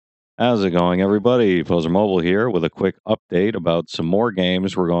How's it going, everybody? Pozermobil here with a quick update about some more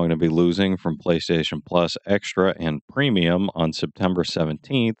games we're going to be losing from PlayStation Plus Extra and Premium on September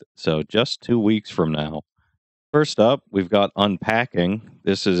 17th, so just 2 weeks from now. First up, we've got Unpacking.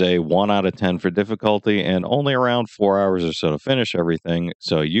 This is a 1 out of 10 for difficulty and only around 4 hours or so to finish everything,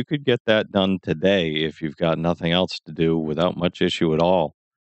 so you could get that done today if you've got nothing else to do without much issue at all.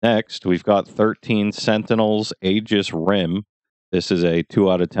 Next, we've got 13 Sentinels Aegis Rim. This is a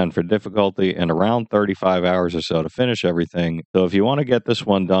 2 out of 10 for difficulty and around 35 hours or so to finish everything. So if you want to get this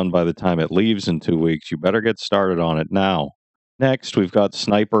one done by the time it leaves in 2 weeks, you better get started on it now. Next, we've got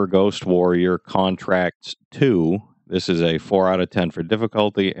Sniper Ghost Warrior Contracts 2. This is a 4 out of 10 for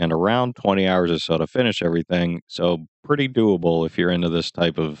difficulty and around 20 hours or so to finish everything, so pretty doable if you're into this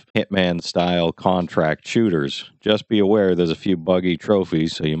type of Hitman-style contract shooters. Just be aware there's a few buggy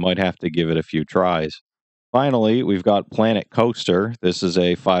trophies, so you might have to give it a few tries. Finally, we've got Planet Coaster. This is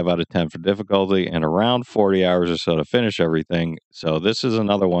a 5 out of 10 for difficulty and around 40 hours or so to finish everything, so this is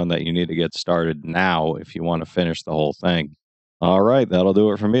another one that you need to get started now if you want to finish the whole thing. All right, that'll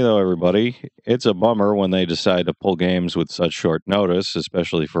do it for me, though, everybody. It's a bummer when they decide to pull games with such short notice,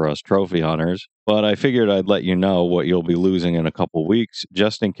 especially for us trophy hunters, but I figured I'd let you know what you'll be losing in a couple weeks,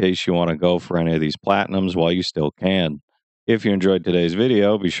 just in case you want to go for any of these platinums while you still can. If you enjoyed today's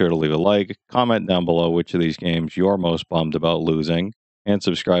video, be sure to leave a like, comment down below which of these games you're most bummed about losing, and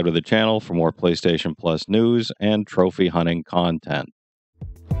subscribe to the channel for more PlayStation Plus news and trophy hunting content.